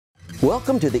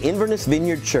Welcome to the Inverness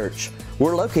Vineyard Church.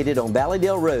 We're located on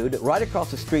Valleydale Road, right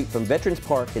across the street from Veterans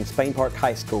Park and Spain Park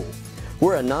High School.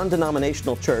 We're a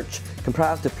non-denominational church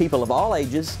comprised of people of all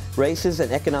ages, races,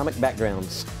 and economic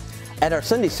backgrounds. At our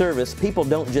Sunday service, people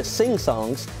don't just sing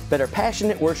songs, but are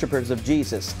passionate worshipers of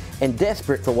Jesus and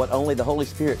desperate for what only the Holy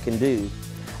Spirit can do.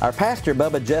 Our pastor,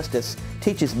 Bubba Justice,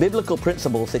 teaches biblical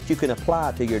principles that you can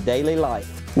apply to your daily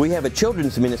life. We have a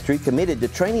children's ministry committed to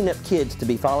training up kids to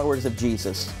be followers of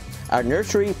Jesus. Our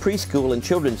nursery, preschool, and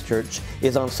children's church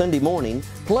is on Sunday morning,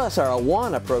 plus our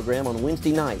Awana program on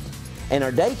Wednesday night. And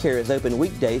our daycare is open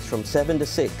weekdays from 7 to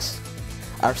 6.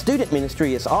 Our student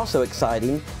ministry is also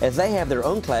exciting as they have their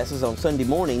own classes on Sunday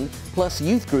morning, plus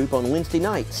youth group on Wednesday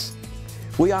nights.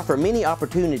 We offer many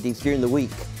opportunities during the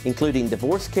week, including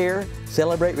divorce care,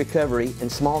 Celebrate Recovery, and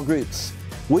small groups.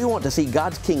 We want to see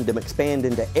God's kingdom expand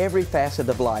into every facet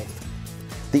of life.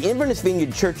 The Inverness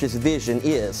Vineyard Church's vision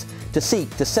is to seek,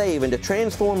 to save, and to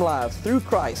transform lives through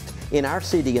Christ in our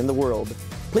city and the world.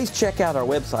 Please check out our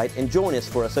website and join us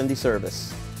for a Sunday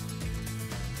service.